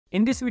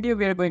In this video,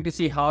 we are going to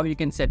see how you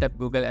can set up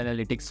Google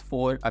Analytics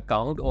 4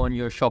 account on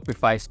your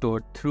Shopify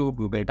store through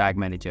Google Tag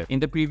Manager. In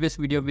the previous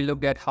video, we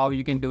looked at how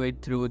you can do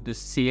it through the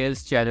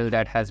sales channel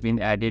that has been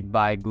added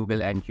by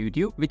Google and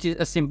YouTube, which is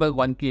a simple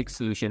one-click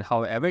solution.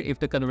 However, if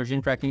the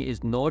conversion tracking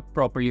is not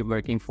properly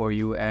working for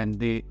you and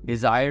the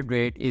desired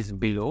rate is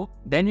below,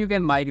 then you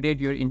can migrate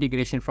your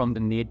integration from the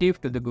native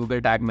to the Google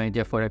Tag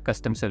Manager for a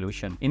custom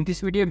solution. In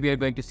this video, we are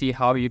going to see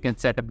how you can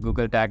set up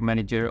Google Tag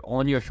Manager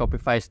on your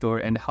Shopify store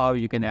and how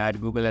you can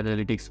add Google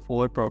Analytics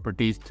 4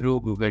 properties through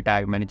Google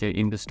Tag Manager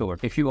in the store.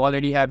 If you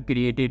already have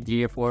created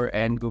GA4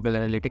 and Google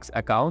Analytics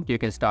account, you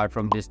can start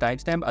from this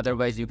timestamp.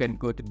 Otherwise, you can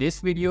go to this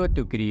video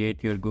to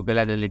create your Google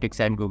Analytics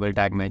and Google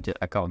Tag Manager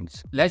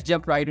accounts. Let's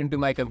jump right into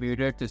my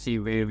computer to see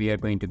where we are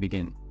going to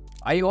begin.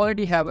 I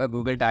already have a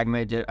Google Tag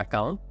Manager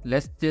account.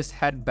 Let's just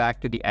head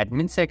back to the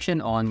admin section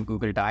on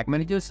Google Tag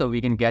Manager so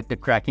we can get the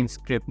tracking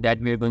script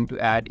that we're going to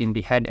add in the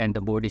head and the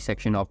body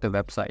section of the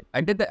website.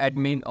 Under the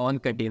admin on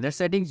container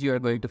settings, you are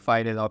going to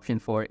find an option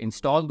for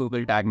install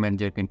Google Tag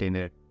Manager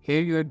container.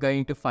 Here you are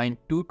going to find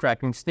two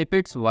tracking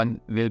snippets. One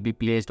will be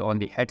placed on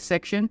the head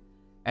section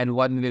and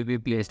one will be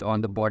placed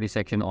on the body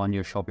section on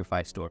your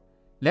Shopify store.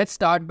 Let's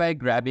start by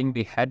grabbing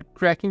the head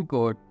tracking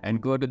code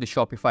and go to the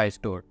Shopify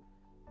store.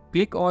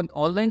 Click on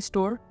Online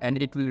Store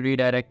and it will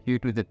redirect you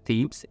to the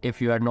themes.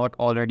 If you are not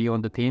already on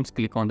the themes,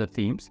 click on the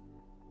themes.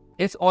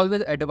 It's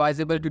always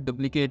advisable to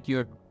duplicate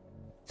your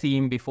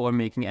theme before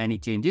making any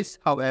changes.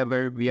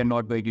 However, we are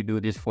not going to do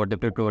this for the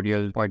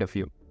tutorial point of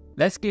view.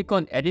 Let's click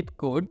on Edit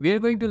Code. We are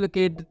going to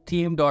locate the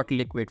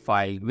theme.liquid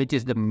file, which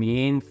is the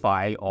main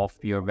file of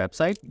your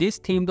website. This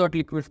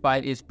theme.liquid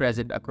file is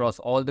present across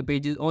all the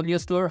pages on your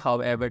store.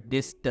 However,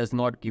 this does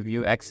not give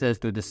you access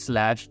to the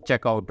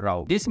 /checkout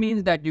route. This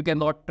means that you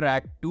cannot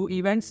track two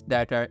events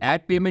that are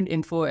add payment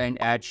info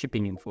and add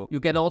shipping info. You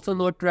can also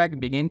not track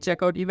begin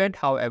checkout event.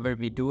 However,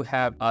 we do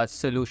have a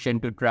solution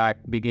to track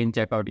begin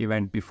checkout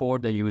event before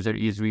the user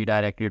is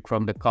redirected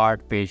from the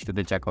cart page to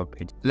the checkout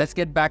page. Let's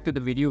get back to the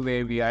video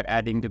where we are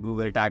adding the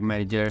Google Tag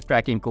Manager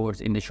tracking codes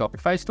in the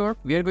Shopify store.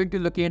 We are going to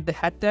locate the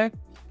head tag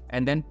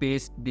and then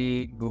paste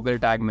the Google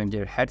Tag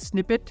Manager head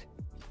snippet.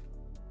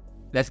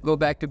 Let's go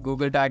back to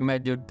Google Tag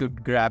Manager to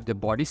grab the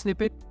body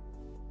snippet.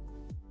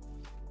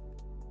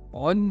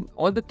 On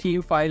the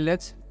theme file,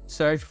 let's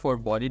search for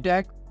body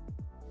tag.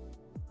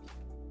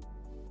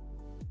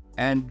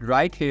 And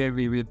right here,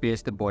 we will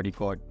paste the body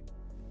code.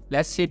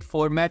 Let's hit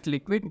Format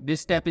Liquid.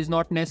 This step is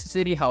not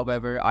necessary.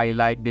 However, I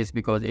like this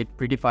because it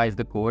prettifies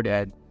the code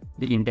and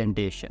the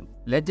indentation.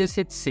 Let's just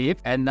hit save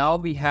and now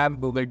we have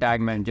Google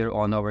Tag Manager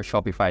on our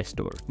Shopify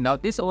store. Now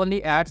this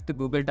only adds the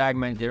Google Tag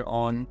Manager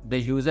on the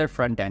user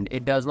front end.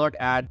 It does not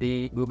add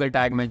the Google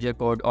Tag Manager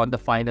code on the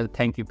final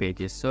thank you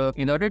pages. So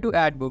in order to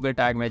add Google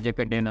Tag Manager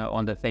container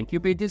on the thank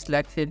you pages,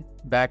 let's hit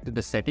back to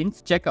the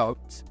settings,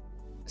 checkouts,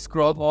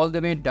 scroll all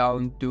the way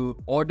down to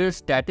order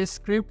status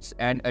scripts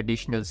and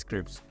additional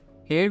scripts.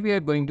 Here we are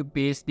going to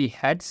paste the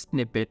head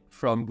snippet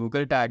from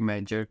Google Tag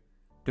Manager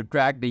to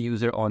track the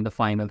user on the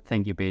final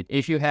thank you page.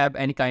 If you have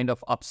any kind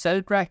of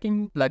upsell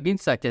tracking plugins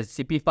such as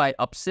Shopify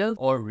Upsell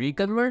or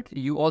Reconvert,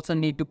 you also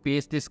need to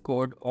paste this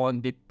code on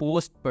the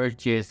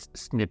post-purchase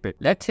snippet.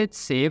 Let's hit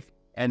save.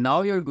 And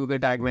now your Google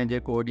Tag Manager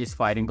code is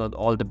firing on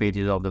all the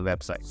pages of the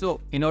website.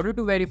 So in order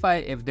to verify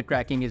if the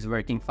tracking is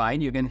working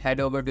fine, you can head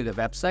over to the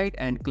website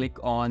and click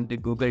on the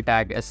Google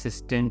Tag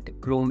Assistant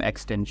Chrome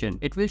extension.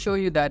 It will show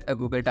you that a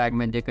Google Tag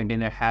Manager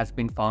container has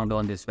been found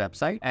on this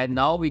website. And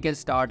now we can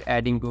start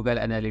adding Google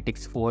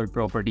Analytics 4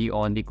 property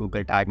on the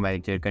Google Tag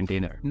Manager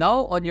container.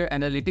 Now on your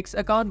Analytics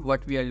account,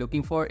 what we are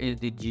looking for is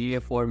the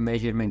GA4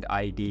 measurement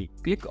ID.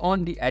 Click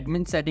on the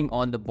admin setting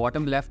on the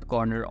bottom left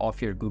corner of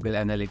your Google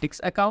Analytics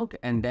account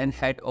and then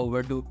head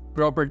over to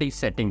property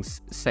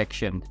settings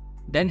section.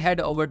 Then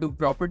head over to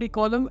property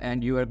column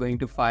and you are going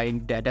to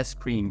find data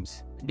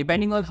streams.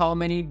 Depending on how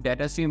many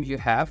data streams you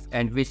have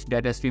and which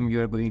data stream you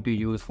are going to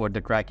use for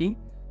the tracking,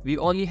 we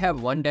only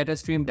have one data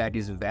stream, that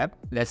is web.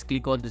 Let's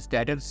click on this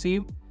data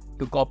stream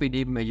to copy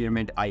the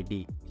measurement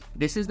ID.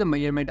 This is the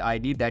measurement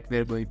ID that we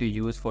are going to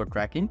use for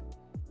tracking.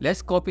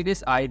 Let's copy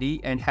this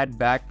ID and head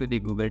back to the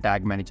Google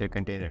Tag Manager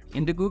container.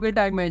 In the Google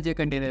Tag Manager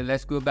container,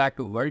 let's go back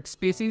to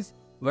workspaces.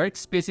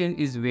 Workspaces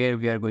is where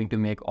we are going to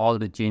make all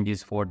the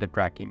changes for the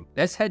tracking.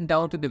 Let's head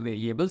down to the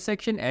variable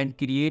section and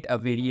create a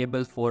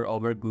variable for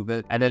our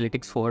Google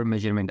Analytics 4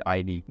 measurement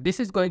ID. This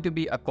is going to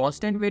be a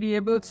constant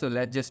variable, so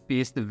let's just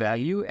paste the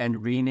value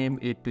and rename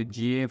it to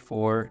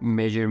GA4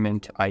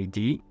 measurement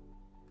ID.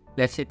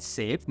 Let's hit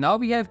save. Now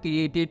we have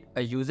created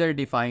a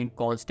user-defined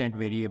constant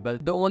variable.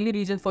 The only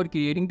reason for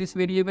creating this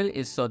variable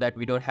is so that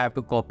we don't have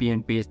to copy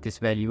and paste this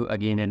value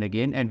again and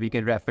again, and we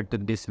can refer to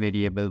this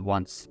variable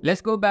once.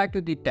 Let's go back to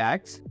the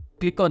tags.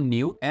 click on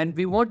new, and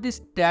we want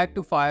this tag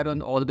to fire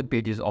on all the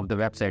pages of the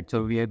website.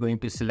 So we are going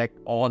to select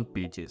all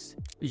pages.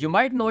 You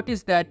might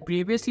notice that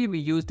previously we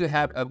used to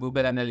have a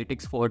Google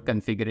Analytics 4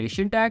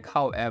 configuration tag.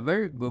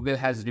 However, Google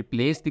has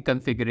replaced the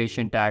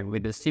configuration tag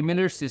with a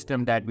similar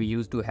system that we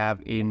used to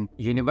have in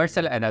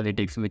Universal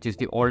Analytics, which is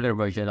the older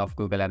version of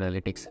Google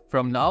Analytics.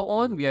 From now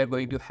on, we are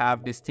going to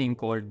have this thing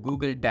called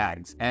Google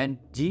Tags, and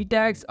G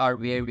tags are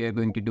where we are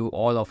going to do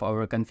all of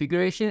our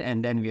configuration,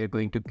 and then we are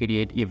going to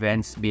create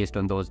events based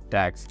on those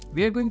tags.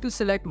 We are going to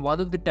select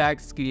one of the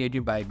tags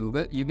created by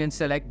Google. You can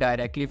select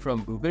directly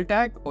from Google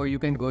tag, or you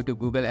can go to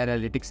Google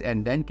Analytics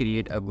and then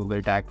create a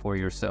Google tag for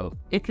yourself.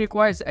 It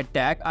requires a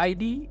tag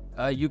ID.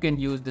 You can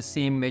use the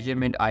same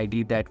measurement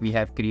ID that we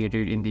have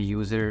created in the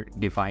user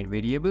defined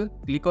variable.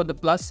 Click on the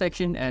plus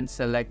section and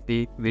select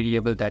the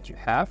variable that you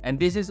have. And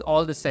this is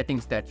all the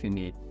settings that you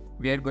need.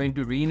 We are going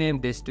to rename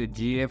this to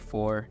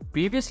GA4.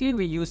 Previously,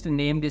 we used to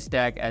name this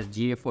tag as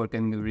GA4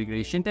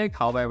 configuration tag.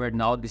 However,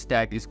 now this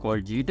tag is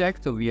called G tag.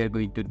 So we are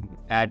going to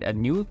add a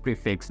new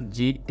prefix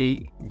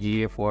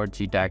GA4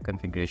 G tag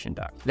configuration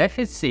tag. Let's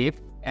hit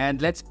save.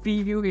 And let's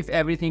preview if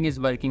everything is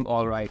working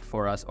all right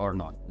for us or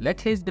not.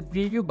 Let's hit the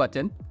preview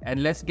button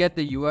and let's get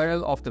the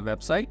URL of the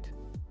website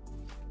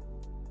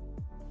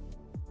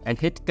and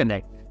hit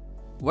connect.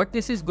 What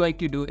this is going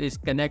to do is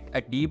connect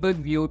a debug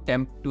view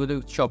to the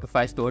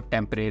Shopify store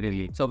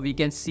temporarily, so we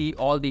can see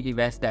all the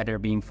events that are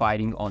being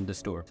firing on the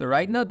store. So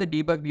right now the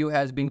debug view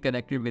has been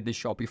connected with the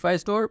Shopify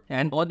store,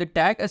 and on the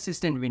tag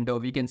assistant window,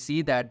 we can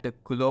see that the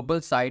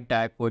global site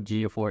tag for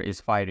GA4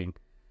 is firing.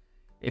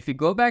 If we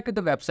go back to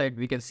the website,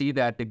 we can see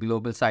that the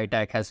global site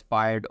tag has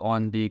fired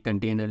on the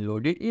container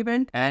loaded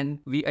event, and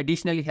we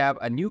additionally have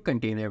a new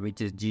container,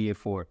 which is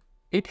GA4.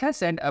 It has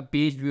sent a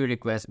page view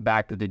request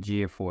back to the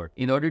GA4.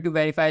 In order to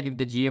verify if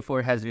the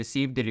GA4 has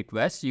received the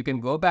request, you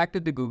can go back to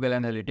the Google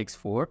Analytics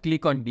 4,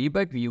 click on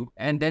debug view,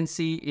 and then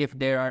see if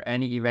there are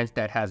any events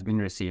that has been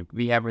received.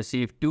 We have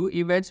received 2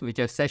 events, which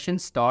are session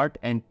start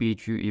and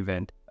page view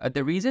event.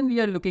 The reason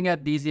we are looking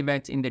at these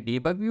events in the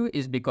debug view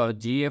is because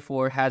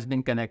GA4 has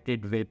been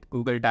connected with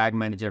Google Tag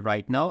Manager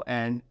right now,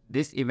 and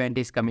this event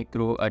is coming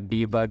through a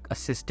debug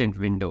assistant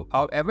window.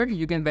 However,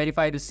 you can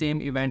verify the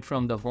same event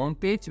from the home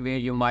page, where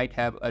you might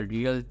have a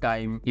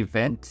real-time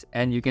event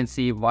and you can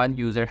see one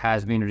user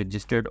has been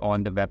registered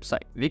on the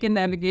website. We can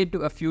navigate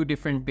to a few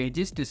different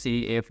pages to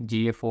see if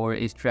GA4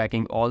 is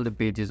tracking all the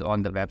pages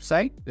on the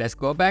website. Let's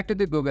go back to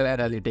the Google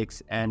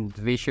Analytics, and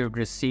we should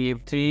receive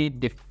 3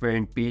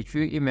 different page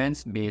view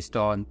events based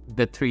on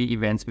the 3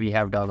 events we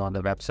have done on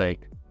the website.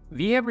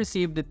 We have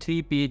received the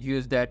 3 page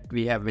views that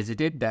we have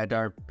visited, that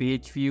are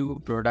page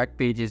view, product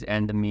pages,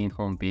 and the main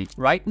home page.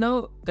 Right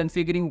now,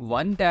 configuring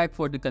one tag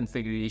for the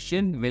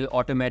configuration will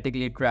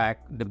automatically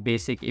track the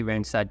basic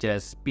events such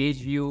as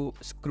page view,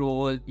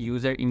 scroll,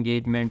 user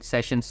engagement,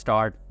 session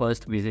start,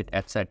 first visit,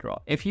 etc.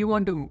 If you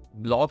want to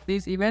block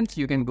these events,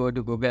 you can go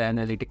to Google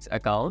Analytics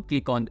account,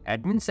 click on the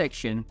admin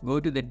section, go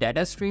to the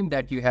data stream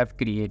that you have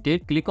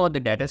created, click on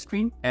the data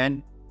stream,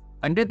 and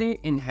under the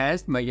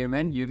enhanced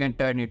measurement, you can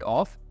turn it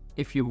off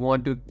if you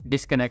want to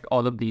disconnect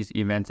all of these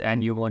events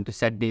and you want to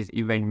set these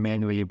events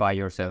manually by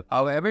yourself.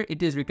 However,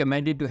 it is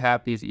recommended to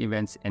have these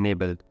events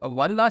enabled.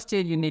 One last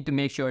change you need to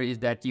make sure is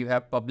that you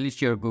have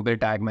published your Google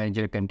Tag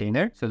Manager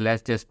container. So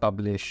let's just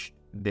publish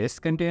this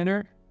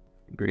container,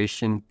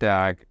 configuration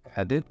tag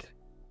edit.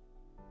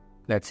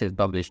 Let's hit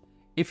publish.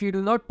 If you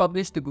do not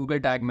publish the Google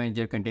Tag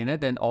Manager container,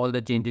 then all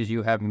the changes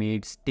you have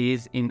made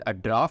stays in a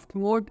draft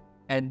mode,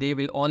 and they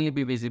will only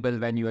be visible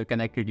when you are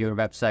connected your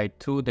website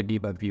through the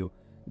debug view.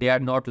 They are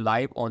not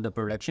live on the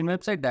production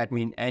website. That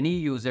means any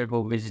user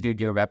who visited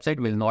your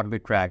website will not be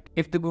tracked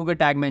if the Google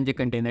Tag Manager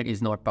container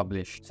is not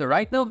published. So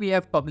right now we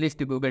have published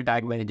the Google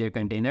Tag Manager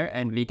container,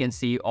 and we can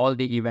see all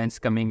the events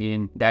coming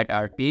in that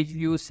are page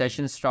view,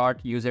 session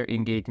start, user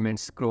engagement,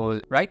 scroll.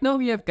 Right now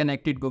we have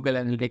connected Google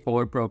Analytics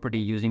 4 property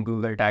using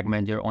Google Tag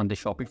Manager on the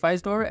Shopify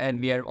store,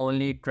 and we are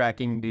only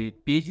tracking the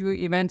page view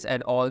events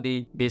and all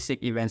the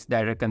basic events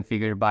that are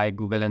configured by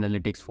Google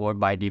Analytics 4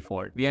 by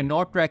default. We are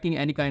not tracking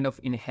any kind of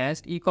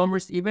enhanced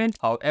e-commerce event.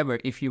 However,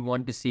 if you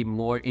want to see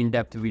more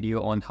in-depth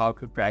video on how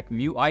to track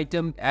view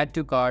item, add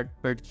to cart,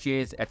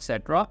 purchase,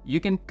 etc., you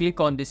can click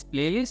on this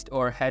playlist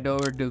or head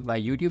over to my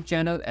YouTube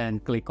channel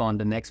and click on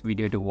the next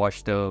video to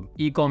watch the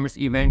e-commerce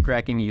event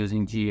tracking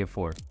using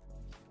GA4.